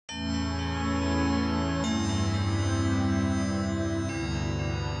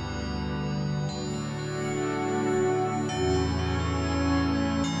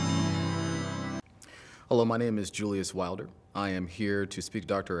Hello, my name is Julius Wilder. I am here to speak to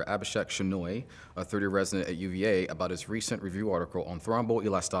Dr. Abhishek Shenoy, a third-year resident at UVA, about his recent review article on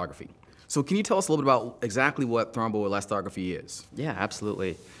thromboelastography. So can you tell us a little bit about exactly what thromboelastography is? Yeah,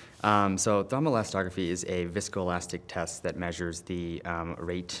 absolutely. So thromboelastography is a viscoelastic test that measures the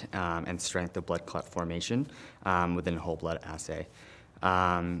rate and strength of blood clot formation within a whole blood assay.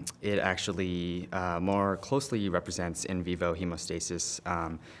 It actually more closely represents in vivo hemostasis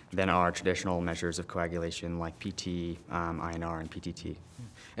than our traditional measures of coagulation like PT, INR, and PTT.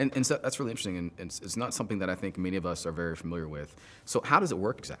 And so that's really interesting, and it's not something that I think many of us are very familiar with. So how does it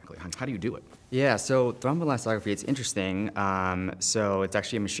work exactly? How do you do it? Yeah, so thromboelastography, it's interesting. So it's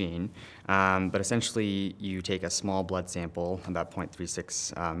actually a machine, but essentially you take a small blood sample, about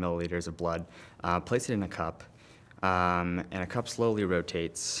 0.36 milliliters of blood, place it in a cup, and a cup slowly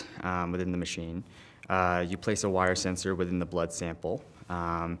rotates within the machine. You place a wire sensor within the blood sample,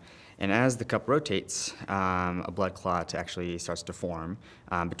 and as the cup rotates, a blood clot actually starts to form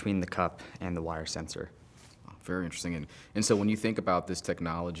between the cup and the wire sensor. Very interesting. And so when you think about this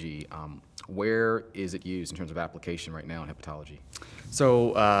technology, where is it used in terms of application right now in hepatology?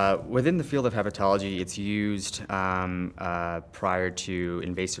 So within the field of hepatology, it's used prior to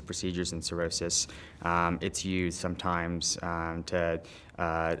invasive procedures in cirrhosis. It's used sometimes to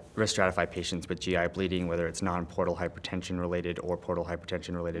risk stratify patients with GI bleeding, whether it's non-portal hypertension related or portal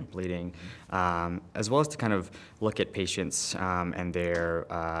hypertension related bleeding, as well as to kind of look at patients and their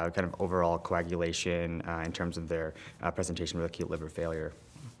kind of overall coagulation in terms of their presentation with acute liver failure.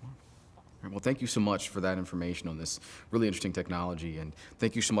 Well, thank you so much for that information on this really interesting technology, and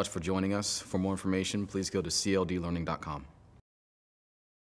thank you so much for joining us. For more information, please go to cldlearning.com.